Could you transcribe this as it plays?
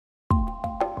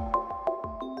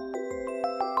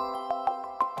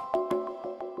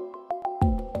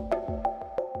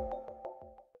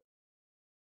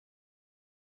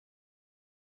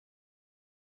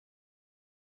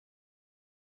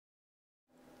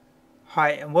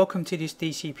Hi and welcome to this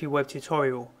DCP web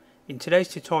tutorial. In today's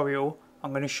tutorial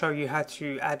I'm going to show you how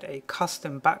to add a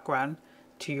custom background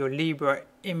to your Libre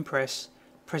Impress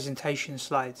presentation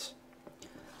slides.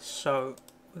 So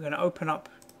we're going to open up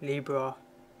Libre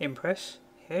Impress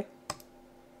here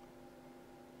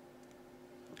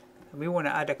and we want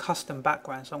to add a custom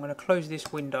background, so I'm going to close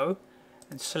this window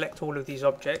and select all of these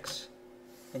objects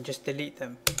and just delete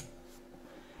them.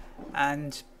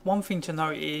 And one thing to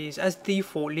note is, as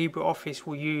default, LibreOffice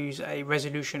will use a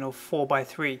resolution of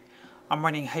 4:3. I'm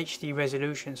running HD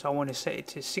resolution, so I want to set it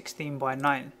to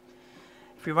 16:9.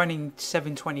 If you're running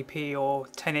 720p or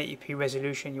 1080p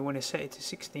resolution, you want to set it to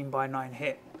 16:9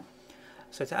 here.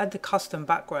 So to add the custom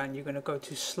background, you're going to go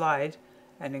to Slide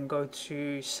and then go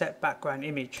to Set Background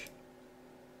Image.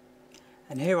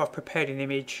 And here I've prepared an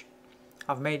image.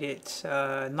 I've made it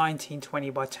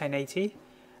 1920 by 1080.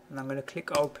 And I'm going to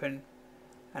click open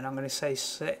and I'm going to say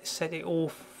set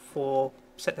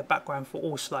the background for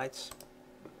all slides.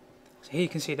 So here you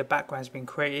can see the background's been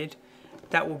created.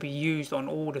 That will be used on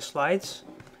all the slides,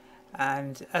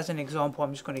 and as an example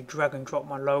I'm just going to drag and drop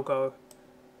my logo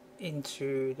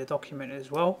into the document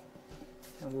as well,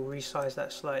 and we'll resize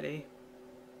that slightly.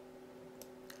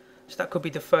 So that could be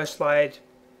the first slide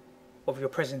of your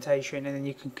presentation, and then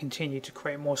you can continue to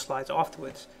create more slides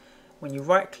afterwards. When you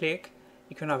right click,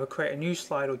 you can either create a new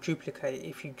slide or duplicate.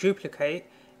 If you duplicate,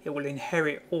 it will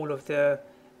inherit all of the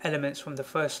elements from the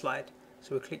first slide.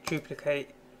 So we'll click duplicate,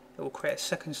 it will create a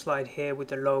second slide here with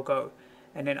the logo,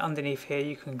 and then underneath here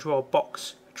you can draw a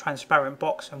box, a transparent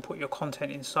box, and put your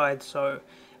content inside, so it'll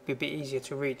be a bit easier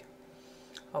to read.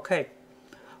 Okay,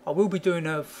 I will be doing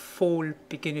a full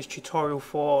beginner's tutorial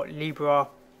for Libre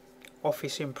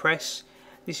Office Impress.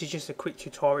 This is just a quick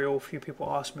tutorial. A few people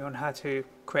asked me on how to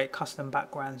create custom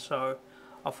backgrounds, so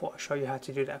I thought I'd show you how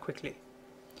to do that quickly.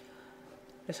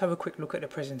 Let's have a quick look at the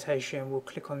presentation. We'll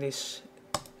click on this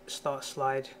start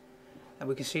slide and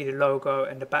we can see the logo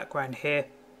and the background here.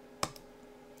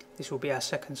 This will be our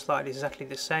second slide, exactly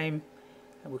the same,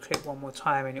 and we'll click one more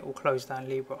time and it will close down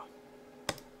Libre.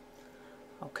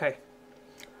 Okay,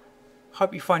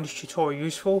 hope you find this tutorial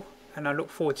useful, and I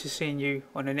look forward to seeing you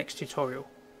on the next tutorial.